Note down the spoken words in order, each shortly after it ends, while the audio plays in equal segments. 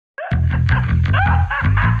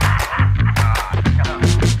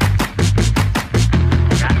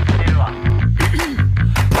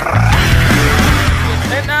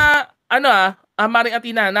Maring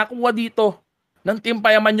Athena, nakuha dito ng Team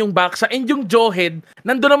Payaman yung Baksa and yung Jawhead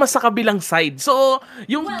nandun naman sa kabilang side. So,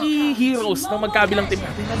 yung key heroes ng magkabilang team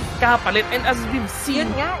natin nagkapalit, and as we've seen,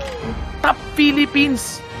 top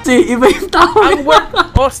Philippines. Iba yung tao. Ang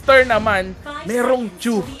Auster naman, merong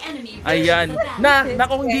Chu. Ayan. Na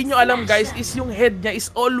kung hindi nyo alam guys, is yung head niya is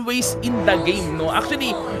always in the game, no?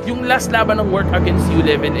 Actually, yung last laban ng work against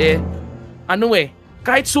U11,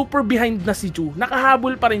 kahit super behind na si Chu,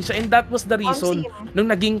 nakahabol pa rin siya, and that was the reason nung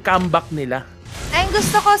naging comeback nila. Ang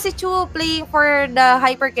gusto ko si Chu playing for the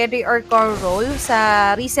hyper carry or core role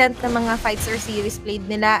sa recent na mga fights or series played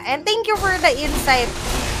nila. And thank you for the insight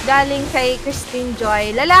galing kay Christine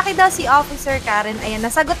Joy. Lalaki daw si Officer Karen. Ayan,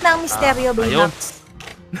 nasagot na ang misteryo, Baymax.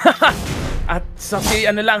 At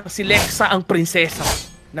si Lexa ang prinsesa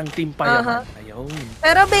ng Team Payaman. Ayun.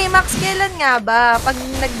 Pero Baymax, kailan nga ba? Pag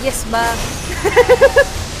nag-yes ba?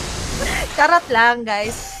 Charot lang,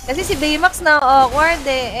 guys. Kasi si Baymax na awkward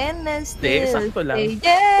and then still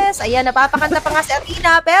yes. Ayan, napapakanta pa nga si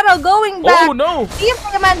Athena. Pero going back, Team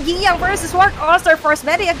Payaman Giyang versus Auster Force.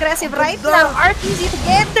 Very aggressive right now. RTZ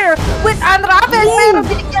together with Unravel. Pero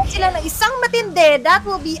binigyan sila ng isang matindi. That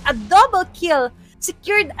will be a double kill.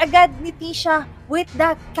 Secured agad ni Tisha with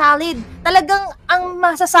that Khalid. Talagang ang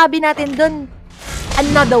masasabi natin dun,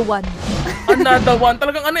 another one. Another one.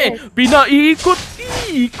 Talagang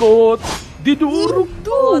pinaikot-ikot.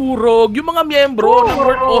 Didurog-durog yung mga miyembro ng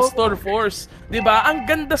World Auster Force. Diba? Ang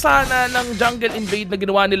ganda sana ng jungle invade na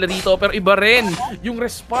ginawa nila rito, pero iba rin yung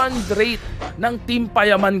response rate ng Team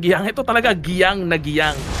Payaman Giyang. Ito talaga giyang na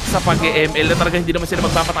giyang sa pag-ML na talaga hindi naman sila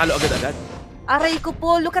magpapatalo agad-agad. Aray ko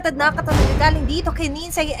po, look at that, nakakatalag galing dito kay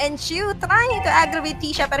Ninsay and Shu trying to aggravate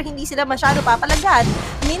Tisha pero hindi sila masyado papalagad.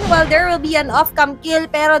 Meanwhile, there will be an off-cam kill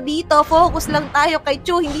pero dito, focus lang tayo kay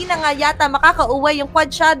Chu. Hindi na nga yata makakauwi yung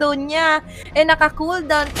quad shadow niya.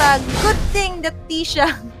 Naka-cooldown pa. Good thing that Tisha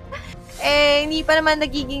hindi pa naman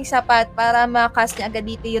nagiging sapat para makast niya agad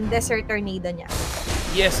dito yung Desert Tornado niya.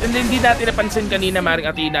 Yes, and hindi natin napansin kanina, Maring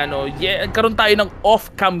Athena, no? Karoon tayo ng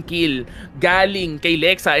off-cam kill galing kay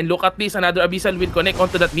Lexa. And look at this, another Abyssal will connect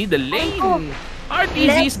onto that middle lane.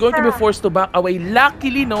 RTZ is going to be forced to back away.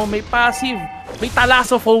 Luckily, no, may passive. May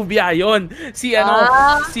thalassophobia yon. Si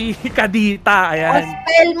Kadita. Ayan.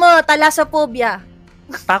 Spell mo, thalassophobia.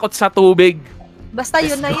 Takot sa tubig. Basta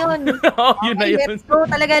yun na yun. Yun na yun. Let's go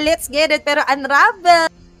talaga, let's get it. Pero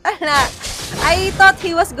Unravel. I thought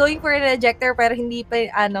he was going for a rejector pero hindi pa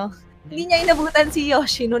hindi niya inabutan si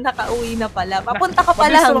Yoshi nung nakauwi na pala. Papunta ka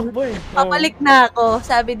pa lang. Papalik na ako.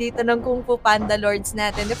 Sabi dito ng Kung Fu Panda Lords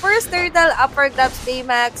natin. The first turtle, upper grabs,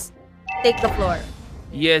 Baymax, take the floor.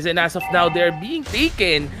 Yes, and as of now, they're being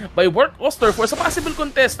taken by World Auster for sa possible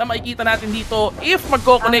contest na makikita natin dito if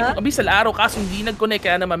magko-connect yung Abyssal Arrow, kaso hindi nag-connect,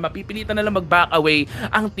 kaya naman mapipilitan na lang mag-back away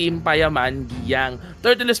ang Team Payaman Giyang.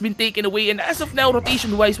 Turtle has been taken away, and as of now,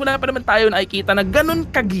 rotation-wise, wala pa naman tayo nakikita na ganun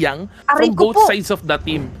kagiyang from both sides of the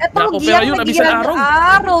team. Etong Giyang na Giyang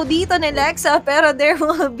Arrow dito ni Lexa, pero there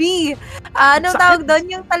will be anong tawag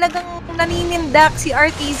doon, yung talagang naninindak si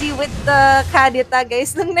RTZ with the Kadita,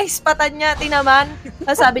 guys. Nung naispatan niya, tinaman,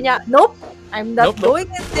 sabi niya, nope, I'm not going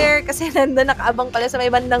in there kasi nandun nakaabang pala sa may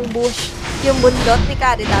bandang bush yung bundot ni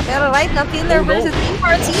Kadita. Pero right now, Killer versus Team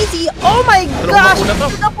RTZ, oh my gosh!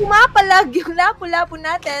 Pumapalag yung lapu-lapu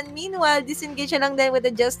natin. Meanwhile, disengage siya lang din with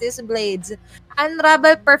the Justice Blades.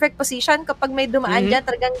 Unravel, perfect position kapag may dumaan dyan,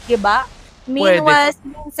 talagang giba. Meanwhile,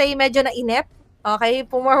 say medyo na inep. Okay,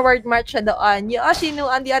 forward march siya doon. Yoshino,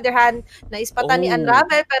 on the other hand, naispatan ni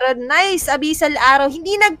Unravel, pero nice Abyssal Arrow.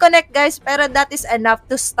 Hindi nag-connect, guys, pero that is enough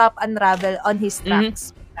to stop Unravel on his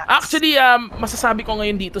tracks. Actually, masasabi ko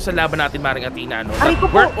ngayon dito sa laban natin, Maring Athena, no?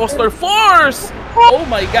 World Auster Force! Oh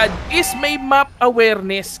my God! Is may map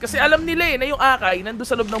awareness. Kasi alam nila na yung Akay nandun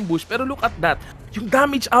sa loob ng bush. Pero look at that. Yung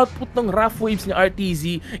damage output ng rough waves ni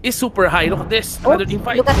RTZ is super high. Look at this. Another team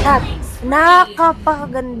fight. Look at that.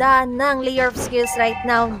 Nakapaganda ng layer of skills right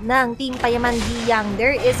now ng Team Payaman Giyang.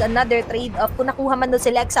 There is another trade-off. Kung nakuha man doon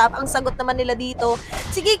si Lexa, ang sagot naman nila dito,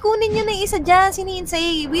 sige, kunin nyo na isa dyan,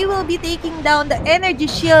 Sininsay. We will be taking down the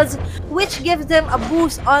energy shields which gives them a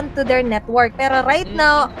boost onto their network. Pero right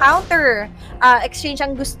now, counter exchange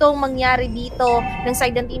ang gustong mangyari dito ng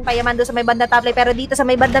side ng Team Payaman doon sa may banda top lane. Pero dito sa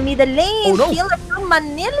may banda middle lane, Killer from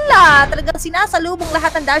Manila. Talagang sinasalubong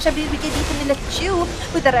lahat ng dash. Bibigay dito nila Chu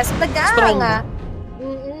with the rest of the gang.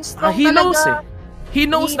 Strong he knows He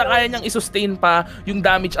knows na kaya niyang i-sustain pa yung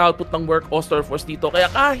damage output ng World Auster Force dito. Kaya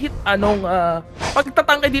kahit anong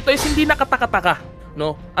pagtatangkay dito is hindi nakataka-taka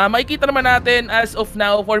no? Makikita naman natin as of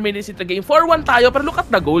now, 4 minutes into the game, 4-1 tayo, pero look at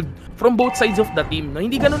the gold from both sides of the team, no?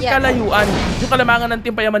 Hindi ganun kalayuan yung kalamangan ng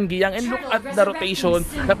Team Payaman Giyang, and look at the rotation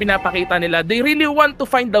na pinapakita nila. They really want to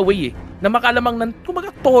find the way na makalamang ng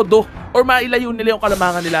kumaga todo or mailayo nila yung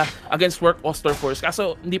kalamangan nila against Work Auster Force.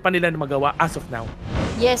 Kaso hindi pa nila magawa as of now.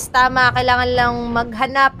 Yes, tama. Kailangan lang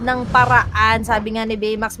maghanap ng paraan, sabi nga ni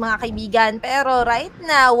Baymax, mga kaibigan. Pero right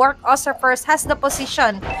now, Work Auster First has the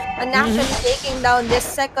position and actually taking down this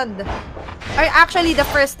second, or actually the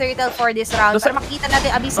first turtle for this round. Para makita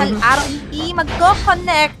natin, Abyssal Arrow hindi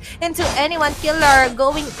mag-connect into anyone killer,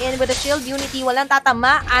 going in with a shield unity, walang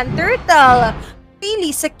tatamaan. Turtle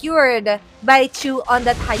really secured by Chu on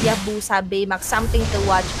that Hayabusa, Baymax. Something to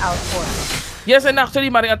watch out for. Yes, and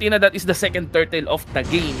actually, Maring Athena, that is the second turtle of the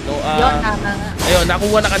game, no? Yun, tama nga. Ayun,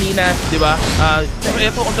 nakuha na kanina, di ba? Pero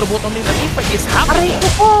ito, on the bottom lane, I think is happening.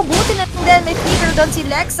 Aray ko, buti na din, may figure doon si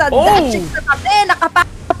Lexa. Dodging sa tabi,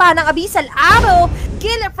 nakapapa ng Abyssal Arrow.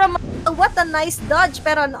 Kill from, what a nice dodge,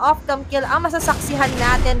 pero an off-cam kill ang masasaksihan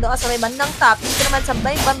natin doon sa may bandang top. Dito naman sa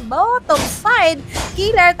may bottom side,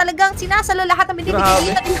 Killer talagang sinasalo lahat ng binibigay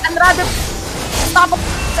dito. And rather, stop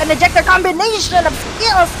an ejector combination of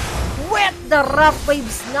skills with the rough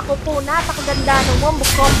waves. Naku po, napakaganda ng wombo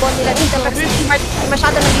combo nila dito. Pero si Martin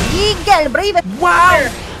masyado nagigigil. Brave and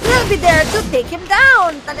will be there to take him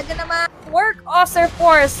down. Talaga naman, Work Auster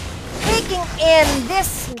Force taking in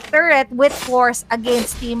this turret with force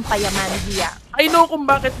against Team Payaman Giyang. I know kung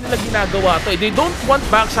bakit nila ginagawa to. They don't want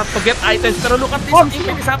backshot to get items. Pero look at this,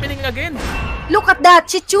 impact is happening again. Look at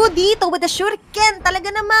that, Chichu dito with the shuriken.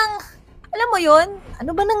 Talaga namang, alam mo yun?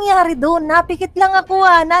 Ano ba nangyari doon? Napikit lang ako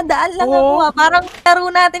nadaan lang ako Parang laro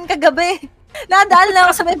natin kagabi. Nadaan lang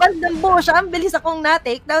ako sa may bandang bush. Ang bilis akong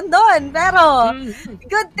na-take down doon. Pero,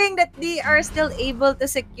 good thing that they are still able to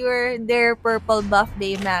secure their purple buff,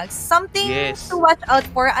 Baymax. Something to watch out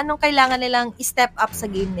for. Anong kailangan nilang step up sa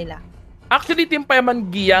game nila? Actually, Team Payaman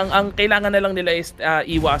Giyang, ang kailangan na lang nila is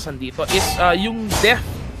iwasan dito is yung death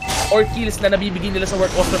or kills na nabibigay nila sa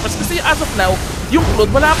Work Auster First. Kasi as of now, yung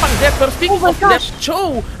Claude wala pang death. Pero speaking of death,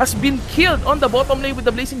 Cho has been killed on the bottom lane with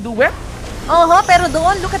the Blazing Duet. Pero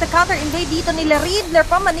doon, look at the counter-invade dito nila Riddler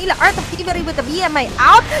from Manila. Art of Thievery with the BMI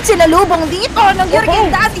out. Sinalubong dito ng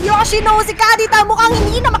Jurgen dati Yoshino. Si Kadita mukhang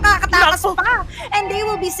hindi na makakatakas pa. And they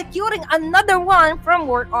will be securing another one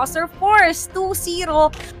from Work Auster Force.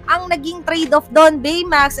 2-0 ang naging trade-off doon,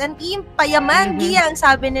 Baymax and Team Payaman Giyang.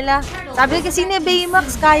 Sabi nila, sabi kasi ni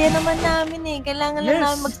Baymax, kaya naman namin kailangan lang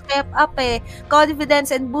namin mag-step up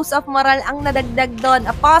Confidence and boost of morale ang nadagdag doon.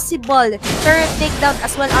 A possible turret takedown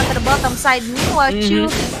as well on the bottom side. Meanwhile, Chu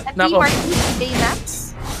at Team Marquis,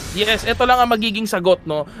 Baymax. Yes, ito lang ang magiging sagot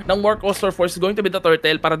ng Work Auster Force going to be the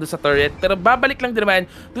turtle para doon sa turret. Pero babalik lang din naman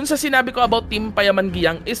dun sa sinabi ko about Team Payaman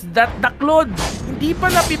Giyang is that the Claude hindi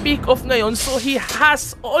pa napipick off ngayon, so he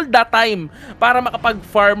has all the time para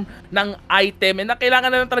makapag-farm ng item. And na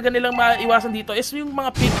kailangan na lang talaga nilang maiwasan dito is yung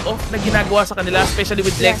mga pick off na ginagawa sa kanila, especially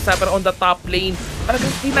with Lexa, pero on the top lane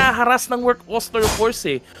talagang hinaharas ng Work Auster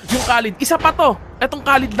Force Yung Khalid, isa pa to. Etong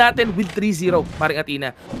Khalid natin with 3-0, Maring Athena.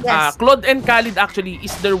 Claude and Khalid actually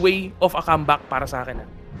is their way of a comeback para sa akin.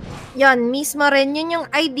 Yan, mismo rin. Yun yung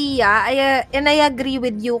idea. And I agree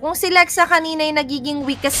with you. Kung si Lexa kanina yung nagiging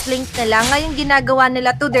weakest link nila, ngayon ginagawa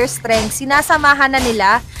nila to their strength. Sinasamahan na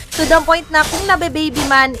nila to the point na kung nabe-baby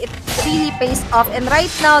man, it really pays off. And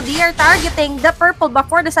right now, they are targeting the purple buff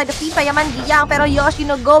for the side of Team Payaman Giyang. Pero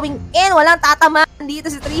Yoshino going in. Walang tatamaan dito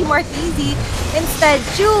si 3 Marquis. Instead,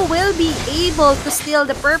 Chu will be able to steal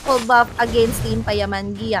the purple buff against Team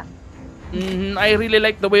Payaman Giyang. I really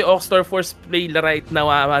like the way Auster Force play right now,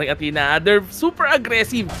 Maring Athena. They're super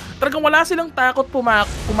aggressive. Talagang wala silang takot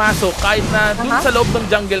pumasok kahit na dun sa loob ng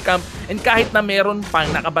jungle camp and kahit na meron pang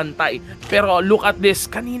nakabantay. Pero look at this.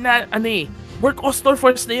 Kanina, Work Auster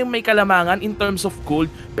Force na yung may kalamangan in terms of gold.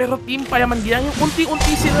 Pero Team Payaman Giyang, yung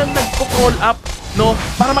unti-unti silang nagpo-call up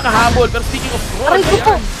para makahabol. Pero speaking of roll,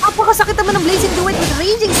 napakasakit naman ng Blazing Duet with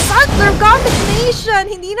Raging Thunder combination.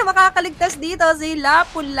 Hindi na makakaligtas dito si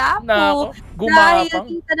Lapu-Lapu. Dahil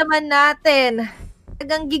kita naman natin,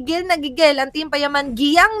 talagang gigil na gigil ang Team Payaman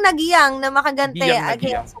Giyang na makagante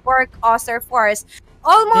against Work Auster Force.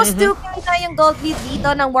 Almost 2K na yung gold lead dito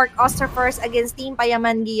ng Work Auster First against Team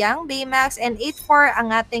Payaman Giyang, Baymax, and 8-4 ang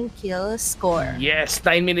ating kill score. Yes,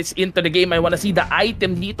 9 minutes into the game, I wanna see the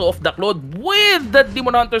item dito of the Claude with the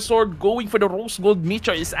Demon Hunter Sword going for the Rose Gold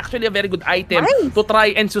Meteor is actually a very good item to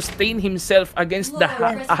try and sustain himself against the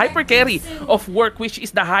hyper carry of Work, which is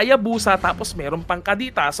the Hayabusa, tapos meron pang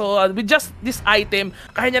Kadita. So with just this item,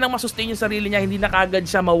 kaya niya nang masustain yung sarili niya, hindi na kagad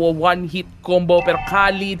siya mawa one hit combo. Pero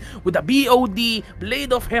Khalid with the BOD,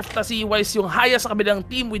 Blade of Heftasi, whilst yung Haya sa kabilang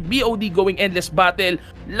team with BOD going endless battle.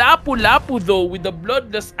 Lapu-Lapu though with the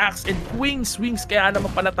Bloodless Axe and swings, kaya naman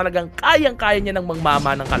pala talagang kayang-kaya niya ng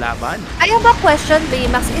mangmama ng kalaban. I have a question,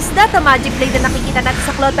 Baymax. Is that a magic blade na nakikita natin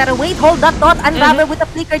sa Claude? Pero wait, hold that thought. Unravel with a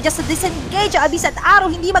flicker just to disengage. Abyss at Arrow,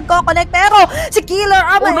 hindi magkoconnect. Pero si Killer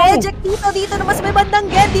ang ma-eject dito naman sa may bandang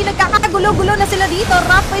Gendy. Nagkakagulo-gulo na sila dito.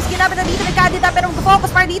 Rough ginamit na dito ni Candida. Pero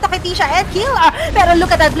focus pa dito kay Tisha and Killer. Pero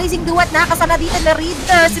look at that blazing duet. Nakasana dito na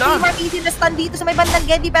Reader. Si Timar easy na stun dito sa may bandang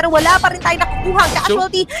Gendy. Pero wala pa rin tayo nakukuha ang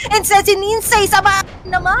casualty. And says si Ninsay, sama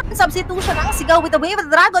naman. Substitution ang sigaw with the wave of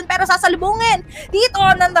the dragon. Pero sasalubungin dito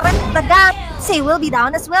ng Dagan. Say will be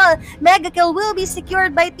down as well. Mega kill will be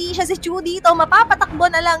secured by Tisha. Si Chu dito, mapapatakbo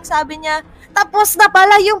na lang, sabi niya. Tapos na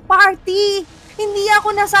pala yung party. Hindi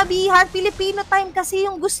ako nasabihan. Filipino time kasi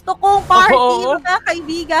yung gusto kong party, mga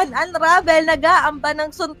kaibigan. Unravel, nag-aamba ng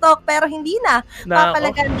suntok, pero hindi na.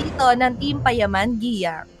 Papalagan dito ng Team Payaman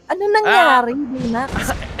Giyang. Ano nangyari, Baymax?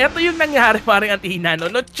 Ito yung nangyari, parang Athena, no?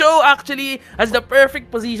 Cho actually has the perfect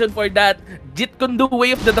position for that. Jit Kundu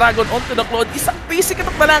Wave the Dragon onto the Cloud. Isang basic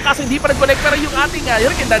attack na lang kaso hindi pa nag-connect. Pero yung ating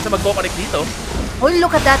Hurricane Dance na mag-connect dito. Oh,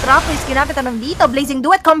 look at that, Raffles, ginamit na dito. Blazing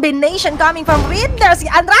Duet combination coming from Riddler. Si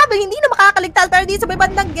Unravel, hindi na makakaligtas. Pero dito sa may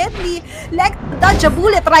bandang Gedli. Like, dodge a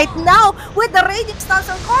bullet right now with the Raging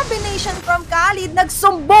Stance combination from Khalid.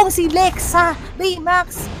 Nagsumbong si Lexa.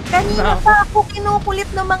 Baymax, kanina pa ako kinukulit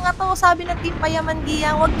ng mga to. Sabi ng Team Payaman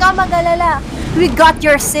Giyang, huwag ka mag-alala. We got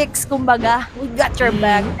your six, kumbaga. We got your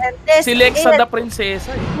back. And this si Lexa the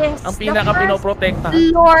Prinsesa. Yes, ang pinaka-pinoprotekta.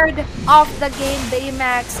 Lord of the game,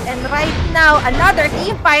 Baymax. And right now, another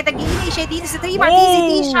team fight nag-initiate dito si Timar.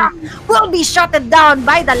 Tisha will be shutted down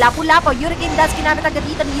by the Lapu-Lapu. Hurricane Dance ginamit agad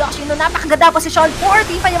dito ni Yoshino. Napakaganda posisyon for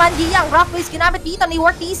Team Payaman Giyang. Rough ginamit dito ni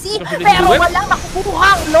WarTC. Pero walang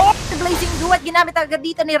makukuhang Lord. Blazing Duet ginamit agad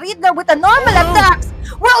dito ni Riddler with a normal attacks.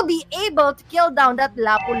 Will be able to kill down that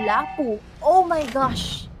Lapu-Lapu. Oh my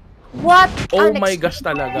gosh. What? Oh my gosh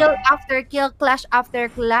talaga. Kill after kill, clash after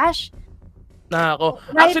clash. Nako.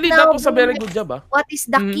 Right Actually, now, that was a very good job, What is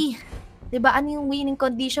the key? Diba, ano yung winning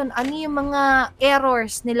condition? Ano yung mga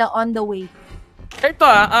errors nila on the way? Ito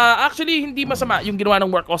actually hindi masama yung ginawa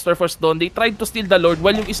ng Work Auster first doon. They tried to steal the Lord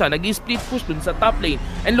while yung isa nag-split push dun sa top lane.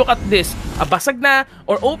 And look at this, basag na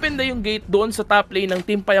or open na yung gate doon sa top lane ng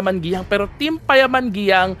Team Payaman Giyang. Pero Team Payaman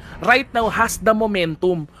Giyang right now has the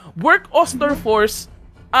momentum. Work Auster Force,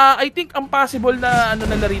 I think ang possible na ano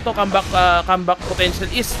na rito, comeback potential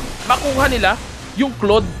is makuha nila yung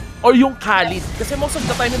Claude or yung Khalid. Kasi most of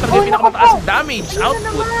the time yung talaga pinakamataas damage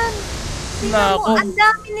output. Ang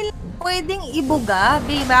dami nila pwedeng ibuga,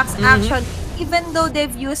 Baymax. Actually, even though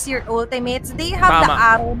they've used your ultimates, they have the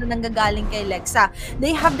arrow na nanggagaling kay Lexa.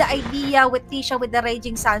 They have the idea with Tisha with the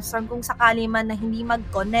Raging Sandstorm kung sakali man na hindi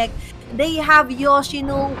mag-connect. They have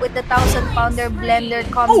Yoshino with the 1,000-pounder blender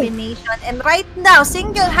combination. And right now,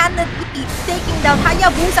 single-handedly taking down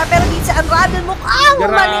Hayabusa. Pero dito sa Unravel mukhang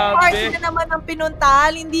maling party na naman ang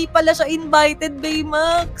pinuntahan. Hindi pala siya invited,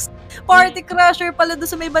 Baymax. Party Crusher pala doon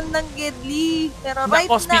sa may bandang Gedli. Pero right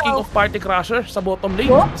now, speaking of Party Crusher, sa bottom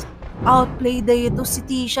lane. Outplay dito si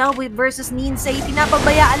Tisha versus Ninsay.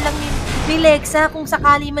 Pinapabayaan lang ni Lexa kung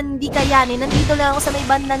sakali man hindi kayanin. Nandito lang ako sa may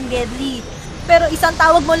bandang Gedli. Pero isang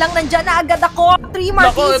tawag mo lang, nandyan na agad ako. 3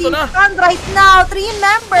 Marquise right now. 3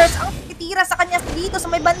 members ang titira sa kanya dito sa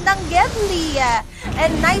may bandang Gedli.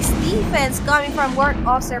 And nice defense coming from Work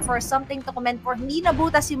Auster for something to comment for. Hindi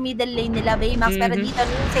nabutas yung middle lane nila, Baymax. Pero dito,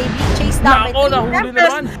 Ninsay being chased down by 3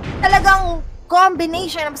 members. Talagang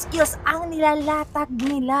combination of skills ang nilalatag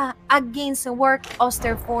nila against Work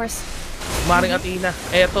Auster Force. Maring Athena,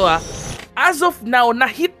 eto as of now,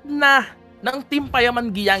 na-hit na ng Team Payaman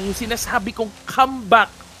Giyang yung sinasabi kong comeback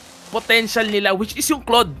potential nila, which is yung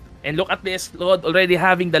Claude. And look at this, Claude already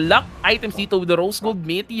having the lock items dito with the Rose Gold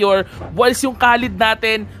Meteor, whilst yung Khalid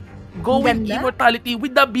natin going immortality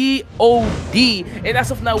with the BOD. And as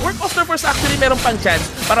of now, Work Auster Force actually meron pang chance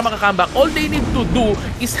para makakomeback. All they need to do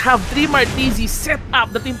is have 3 Martizi set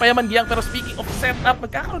up the Team Payaman Giyang. Pero speaking of set up,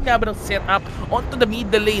 magkakaroon nga ba ng set up onto the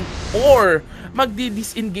middle lane or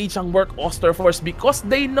magdi-disengage ang Work Auster Force because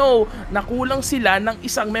they know na kulang sila ng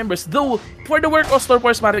isang members. Though, for the Work Auster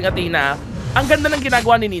Force, Maring Athena, ang ganda ng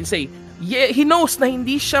ginagawa ni Ninsay. He knows na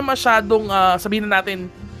hindi siya masyadong, sabihin na natin,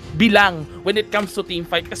 bilang when it comes to team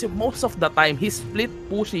fight kasi most of the time he's split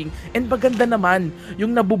pushing and maganda naman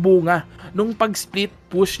yung nabubunga nung pag-split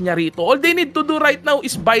push niya rito. All they need to do right now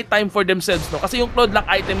is buy time for themselves, no? Kasi yung Cloud Lock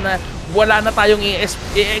item na wala na tayong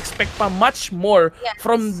i-expect pa much more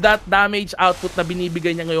from that damage output na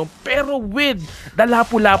binibigay niya ngayon. Pero with the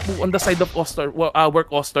lapu-lapu on the side of Auster, work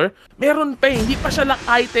Auster, meron pa hindi pa siya lock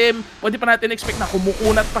item. Pwede pa natin expect na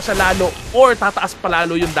kumukunat pa siya lalo or tataas pa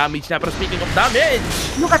lalo yung damage niya. Pero speaking of damage,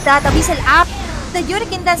 look at that, Abyssal up. The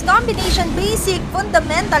Hurricane Dance combination, basic,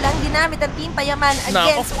 fundamental ang ginamit ng Team Payaman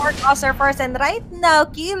against Work Auster first. And right now,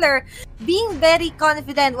 Killer being very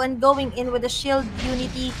confident when going in with the shield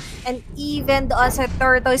unity and even doon sa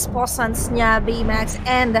Tortoise Possons niya, Baymax.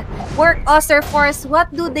 And Work Auster Force,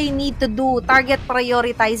 what do they need to do? Target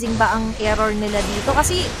prioritizing ba ang error nila dito?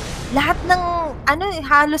 Kasi lahat ng,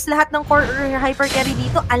 halos lahat ng core hyper carry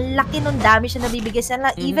dito, ang laki ng damage na nabibigay sa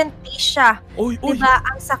nila. Even Tisha, diba,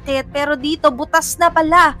 ang sakit. Pero dito, butas na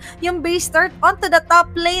pala yung base start onto the top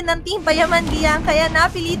lane ng Team Payaman Giyang. Kaya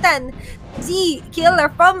napilitan si Killer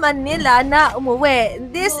from Manila na umuwi.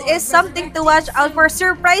 This is something to watch out for,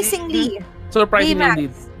 surprisingly. Surprisingly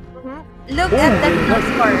indeed. Look at that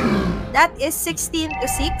score. That is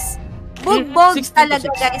 16-6. Bugbog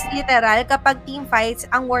talaga guys, literal, kapag team fights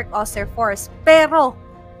ang Work Auster Force. Pero,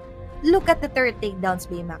 look at the turret takedowns,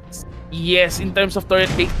 Baymax. Yes, in terms of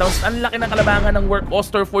turret takedowns, ang laki ng kalabangan ng Work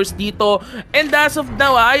Auster Force dito. And as of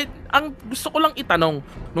now, ang gusto ko lang itanong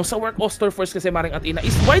no, sa Work Auster Force kasi Maring Athena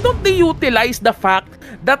is why don't they utilize the fact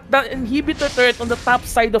that the inhibitor turret on the top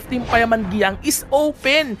side of Team Payaman Giyang is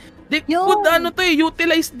open? They could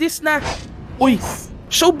utilize this na,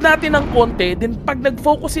 show natin ng konti, then pag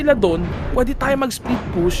nag-focus sila doon, pwede tayo mag-split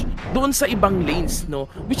push doon sa ibang lanes, no?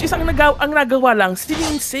 Which is ang nagawa lang, si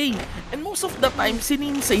Ninsay. And most of the time, si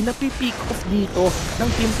Ninsay napipick off dito ng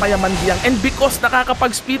Team Payaman Giyang. And because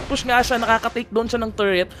nakakapag-split push nga siya, nakaka-take down siya ng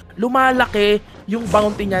turret, lumalaki yung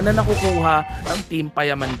bounty niya na nakukuha ng Team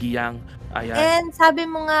Payaman Giyang. Ayan. And sabi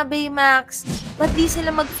mo nga, Baymax, ba't di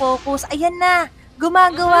sila mag-focus? Ayan na!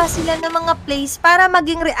 Gumagawa sila ng mga plays para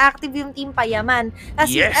maging reactive yung Team Payaman.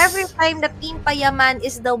 Kasi every time the Team Payaman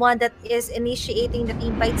is the one that is initiating the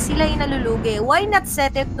team fight, sila yung nalulugi. Why not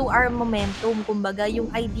set it to our momentum? Kumbaga,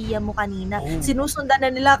 yung idea mo kanina. Sinusundan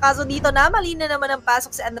na nila. Kaso dito na, mali na naman ang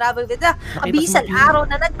pasok si Unravel with the Abyssal Arrow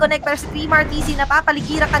na nag-connector sa 3 RTC na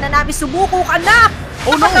papaligira ka na namin. Subuko ka na!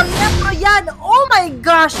 Nakakalimutan yan! Oh my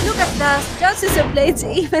gosh! Look at the Justice of Blades,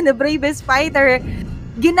 even the bravest fighter.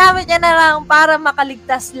 Ginamit niya na lang para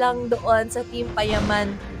makaligtas lang doon sa Team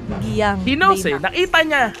Payaman Giyang. He knows nakita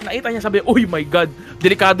niya, sabi, oh my god,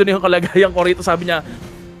 delikado na yung kalagayan ko rito, sabi niya,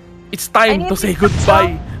 it's time to say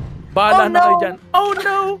goodbye. Bahala na kayo dyan. Oh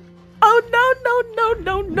no! Oh no, no, no,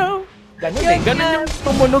 no, no. Ganun yung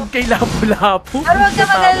tumunog kay Lapu-Lapu. Pero wag ka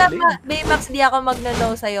mag-alala, Baymax, di ako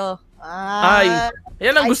mag-no sa'yo.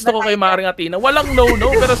 Yan ang gusto ko kay Maring Athena. Walang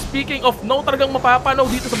no-no, pero speaking of no, talagang mapapanaw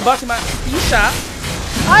dito sa baba si Tisha.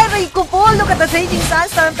 Ay, Rico po! Look at the Raging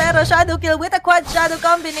Sandstorm, pero Shadow Kill with a Quad Shadow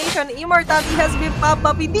combination. Immortality has been popped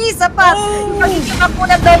up. Hindi sapat! Ipaghihigan po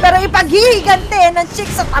na doon, pero ipaghihigan ng chick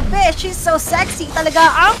sa tabi. She's so sexy. Talaga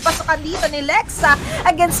ang pasukan dito ni Lexa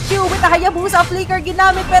against Chu with a Hayabusa flicker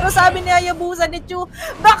ginamit. Pero sabi ni Hayabusa ni Chu,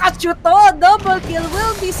 baka Chu to! Double kill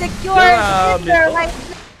will be secured.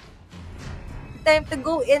 Time to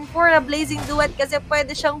go in for a Blazing Duet kasi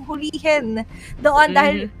pwede siyang hulihin doon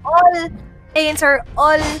dahil all lanes or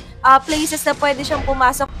all places na pwede siyang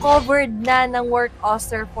pumasok covered na ng Work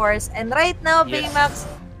Auster Force. And right now, Baymax,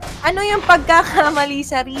 ano yung pagkakamali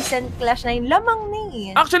sa recent clash na yun? Lamang na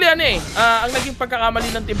eh. Actually, ang naging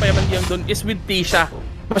pagkakamali ng Team Payaman Giyang doon is with Tisha.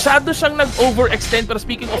 Masyado siyang nag-overextend, pero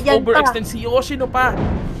speaking of overextend, si Yoshino pa.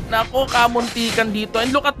 Nako, kamuntikan dito.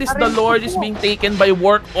 And look at this, the Lord is being taken by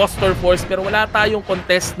Work Auster Force, pero wala tayong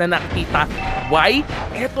contest na nakita. Why?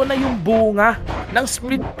 Eto na yung bunga ng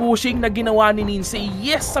split pushing na ginawa ni Ninsay.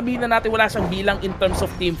 Yes, sabihin na natin wala siyang bilang in terms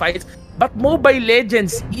of team fights, but Mobile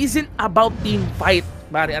Legends isn't about team fight,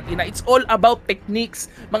 Mari Athena. It's all about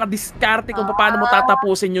techniques, mga diskarte kung paano mo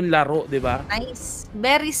tatapusin yung laro, di ba? Nice.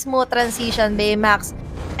 Very smooth transition, Baymax.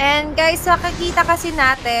 And guys, makikita kasi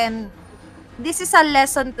natin, this is a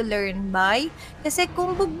lesson to learn by. Kasi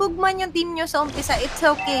kung bugbog man yung team nyo sa umpisa, it's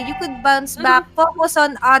okay. You could bounce back, focus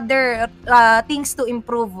on other things to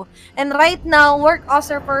improve. And right now, Work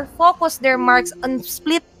Auster focus their marks on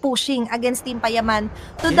split pushing against Team Payaman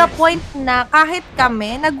to the point na kahit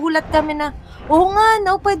kami, nagulat kami na, oo nga,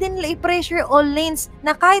 no, pwede nila i-pressure all lanes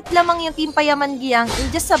na kahit lamang yung Team Payaman Giyang, in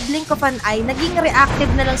just a blink of an eye, naging reactive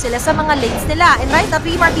na lang sila sa mga lanes nila. And right, na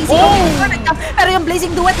 3 RTC, pero yung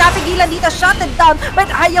Blazing Duet napigilan dito, shut it down. But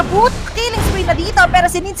Hayabusa, killing spree pauwi na dito. Pero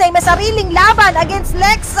si Ninsay may sariling laban against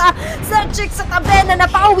Lexa. Sa chick sa tabi na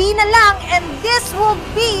napauwi na lang. And this will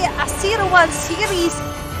be a 0-1 series.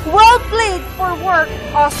 Well played for work,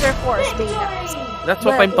 Auster Force Vegas. That's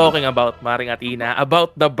what I'm talking about, Maring Athena.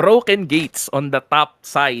 About the broken gates on the top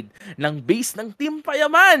side ng base ng Team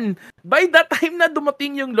Payaman. By the time na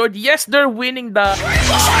dumating yung Lord, yes, they're winning the...